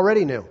that they're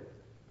already new.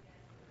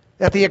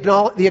 That the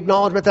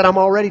acknowledgement that I'm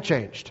already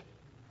changed.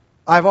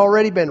 I've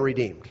already been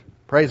redeemed.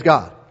 Praise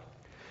God.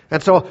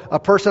 And so a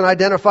person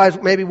identifies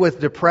maybe with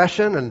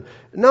depression and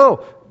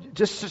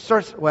just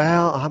starts,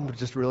 well, I'm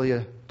just really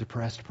a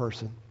depressed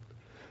person.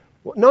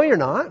 Well, no, you're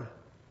not.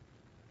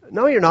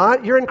 No, you're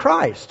not. You're in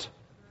Christ.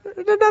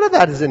 None of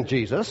that is in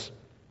Jesus.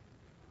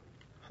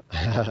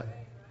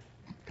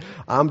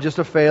 I'm just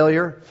a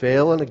failure,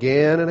 failing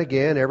again and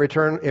again.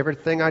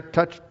 Everything I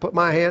touch, put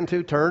my hand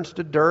to, turns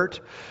to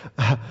dirt.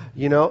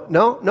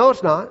 No,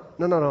 it's not.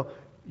 No.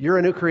 You're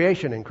a new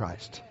creation in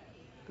Christ.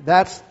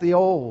 That's the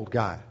old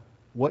guy.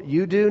 What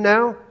you do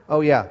now,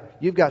 oh yeah,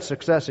 you've got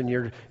success in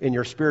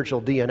your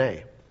spiritual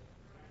DNA.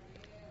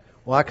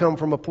 Well, I come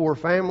from a poor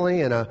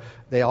family and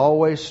they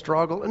always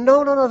struggle.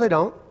 No, they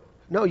don't.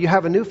 No, you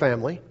have a new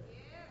family.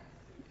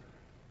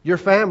 Your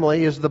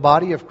family is the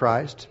body of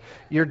Christ.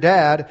 Your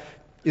dad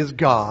is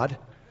God.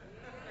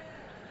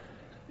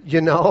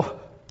 You know,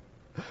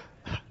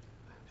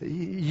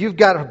 you've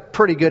got a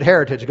pretty good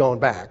heritage going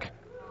back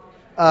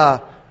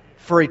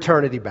for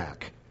eternity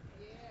back.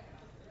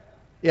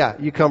 Yeah,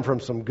 you come from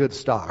some good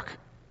stock.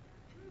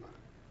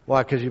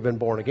 Why? Because you've been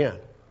born again.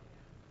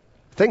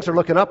 Things are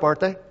looking up,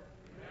 aren't they?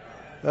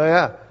 Oh,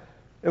 yeah.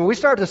 And we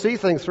start to see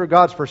things through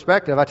God's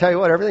perspective. I tell you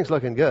what, everything's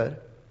looking good.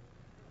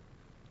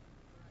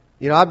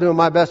 You know, I'm doing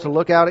my best to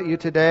look out at you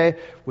today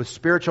with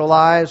spiritual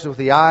eyes, with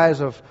the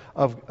eyes of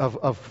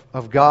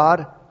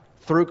God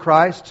through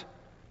Christ.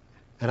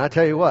 And I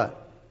tell you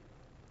what,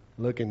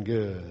 looking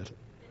good.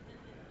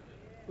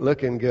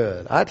 Looking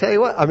good. I tell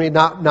you what, I mean,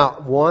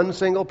 not one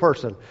single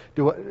person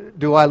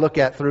do I look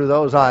at through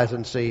those eyes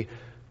and see,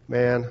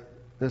 man,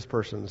 this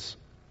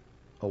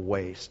a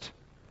waste.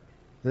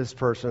 This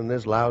person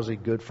is lousy,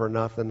 good for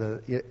nothing.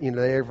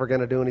 They ever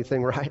going to do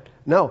anything right?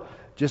 No,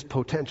 just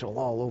potential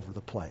all over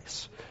the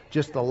place.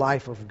 Just the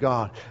life of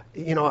God.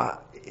 You know,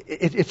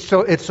 it's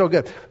so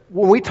good.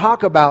 When we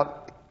talk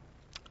about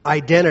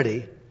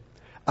identity,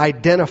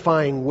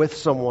 identifying with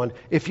someone,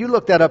 if you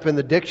look that up in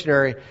the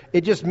dictionary,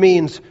 it just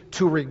means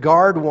to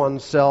regard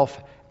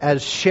oneself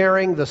as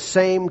sharing the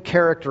same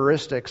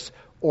characteristics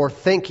or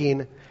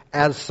thinking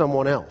as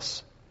someone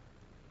else.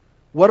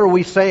 What are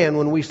we saying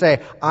when we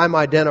say, I'm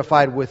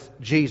identified with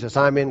Jesus,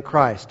 I'm in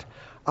Christ?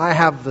 I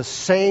have the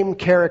same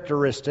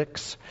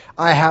characteristics,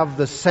 I have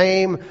the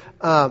same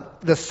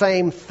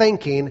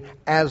thinking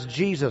as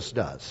Jesus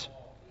does.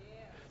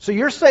 So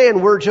you're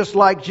saying we're just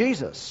like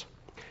Jesus.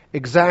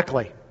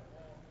 Exactly.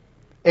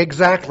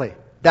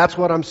 That's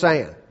what I'm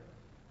saying.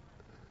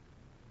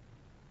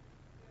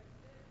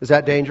 Is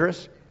that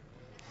dangerous?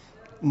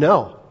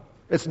 No.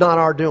 It's not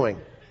our doing.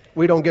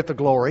 We don't get the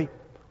glory.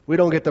 We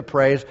don't get the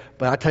praise.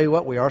 But I tell you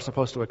what, we are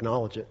supposed to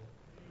acknowledge it.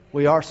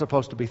 We are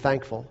supposed to be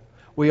thankful.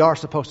 We are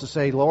supposed to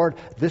say, Lord,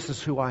 this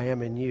is who I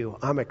am in you.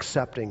 I'm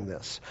accepting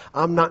this.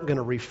 I'm not going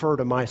to refer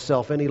to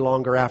myself any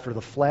longer after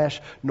the flesh,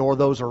 nor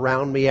those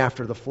around me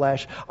after the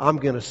flesh. I'm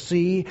going to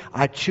see,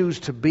 I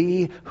choose to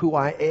be who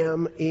I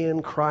am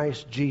in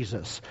Christ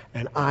Jesus.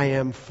 And I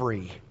am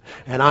free.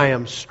 And I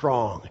am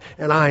strong.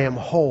 And I am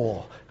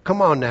whole.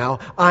 Come on now.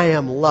 I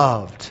am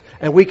loved.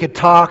 And we could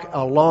talk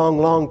a long,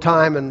 long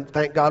time, and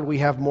thank God we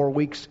have more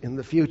weeks in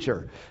the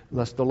future,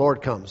 unless the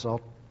Lord comes.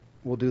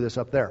 We'll do this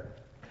up there.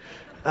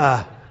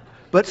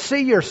 But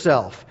see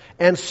yourself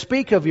and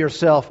speak of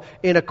yourself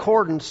in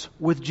accordance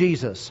with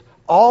Jesus.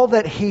 All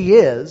that He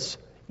is,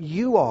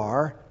 you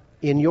are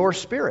in your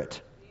spirit.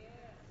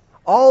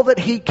 All that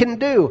He can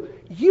do,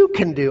 you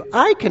can do,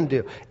 I can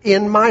do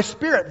in my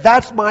spirit.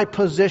 That's my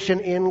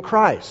position in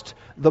Christ.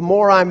 The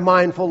more I'm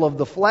mindful of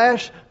the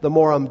flesh, the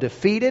more I'm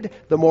defeated,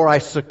 the more I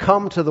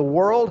succumb to the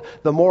world,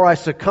 the more I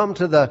succumb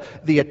to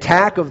the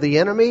attack of the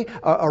enemy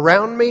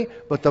around me.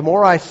 But the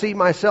more I see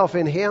myself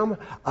in Him,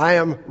 I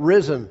am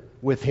risen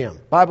with Him.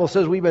 The Bible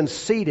says we've been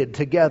seated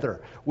together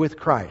with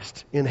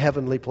Christ in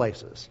heavenly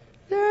places.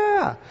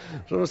 Yeah.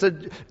 So it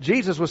said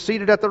Jesus was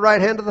seated at the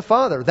right hand of the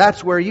Father.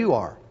 That's where you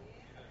are.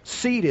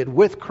 Seated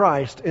with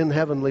Christ in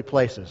heavenly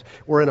places.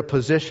 We're in a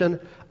position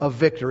of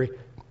victory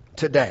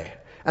today.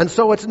 And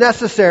so it's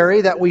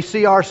necessary that we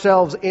see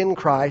ourselves in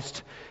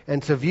Christ,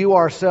 and to view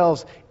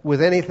ourselves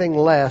with anything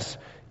less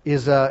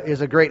is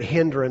a great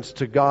hindrance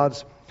to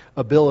God's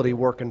ability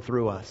working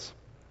through us.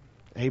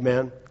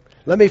 Amen.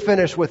 Let me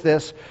finish with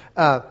this.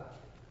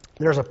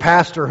 There's a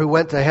pastor who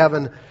went to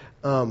heaven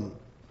a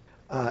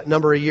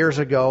number of years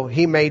ago.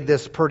 He made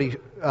this pretty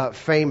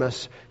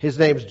famous. His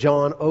name's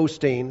John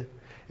Osteen.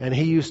 And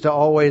he used to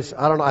always,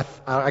 I don't know,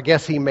 I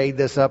guess he made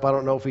this up. I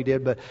don't know if he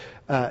did, but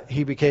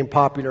he became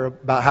popular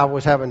about how he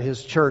was having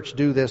his church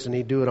do this, and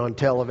he'd do it on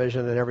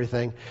television and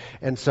everything.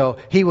 And so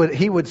he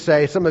would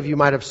say, some of you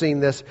might have seen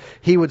this,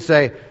 he would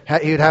say,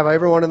 he'd have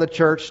everyone in the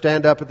church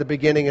stand up at the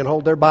beginning and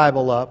hold their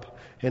Bible up.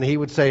 And he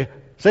would say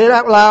it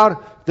out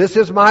loud, this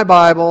is my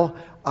Bible.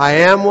 I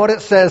am what it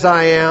says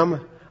I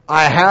am.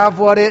 I have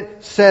what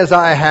it says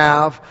I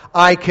have.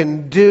 I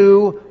can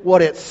do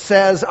what it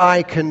says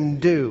I can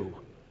do.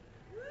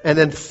 And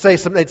then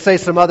they'd say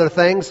some other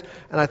things,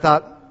 and I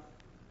thought,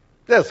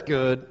 that's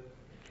good.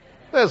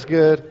 That's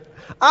good.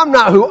 I'm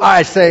not who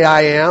I say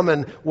I am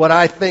and what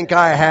I think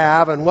I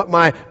have and what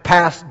my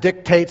past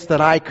dictates that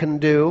I can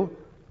do.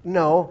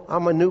 No,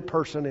 I'm a new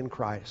person in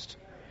Christ.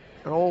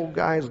 An old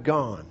guy's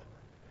gone.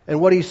 And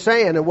what he's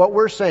saying and what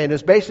we're saying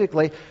is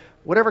basically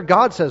whatever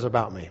God says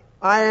about me.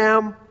 I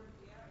am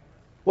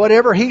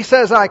whatever He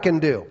says I can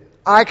do.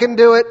 I can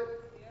do it.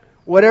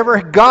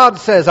 Whatever God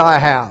says I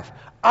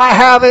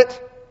have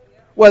it.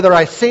 Whether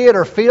I see it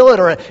or feel it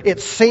or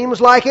it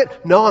seems like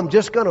it, no, I'm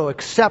just going to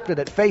accept it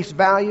at face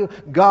value.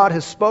 God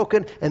has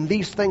spoken, and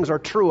these things are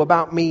true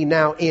about me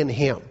now in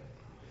Him.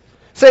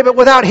 Say, but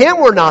without Him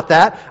we're not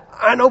that.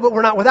 I know, but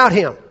we're not without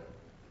Him.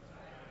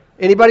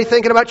 Anybody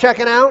thinking about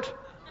checking out?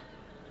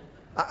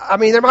 I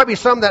mean, there might be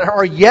some that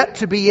are yet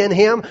to be in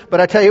Him,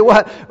 but I tell you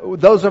what,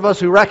 those of us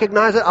who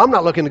recognize it, I'm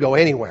not looking to go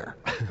anywhere.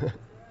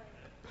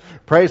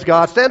 Praise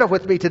God. Stand up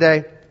with me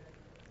today.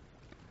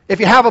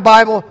 If you have a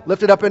Bible,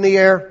 lift it up in the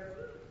air.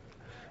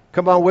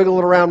 Come on, wiggle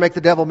it around, make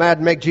the devil mad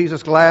and make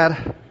Jesus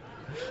glad.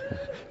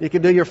 You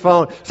can do your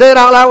phone. Say it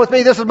out loud with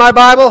me. This is my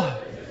Bible.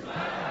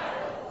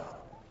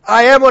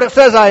 I am what it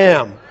says I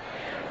am.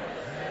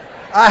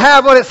 I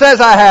have what it says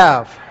I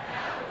have.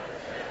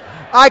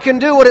 I can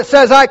do what it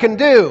says I can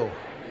do.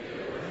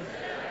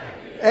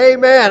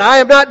 Amen. I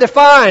am not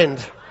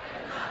defined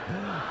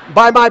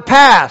by my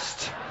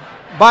past,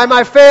 by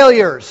my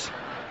failures,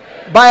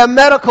 by a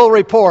medical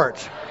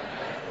report,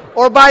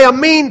 or by a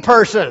mean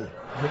person.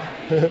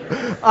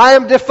 I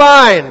am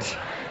defined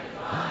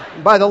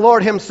by the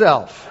Lord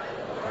Himself.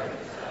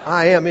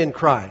 I am in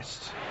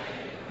Christ.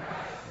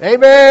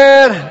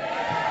 Amen.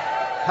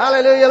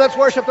 Hallelujah. Let's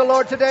worship the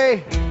Lord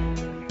today.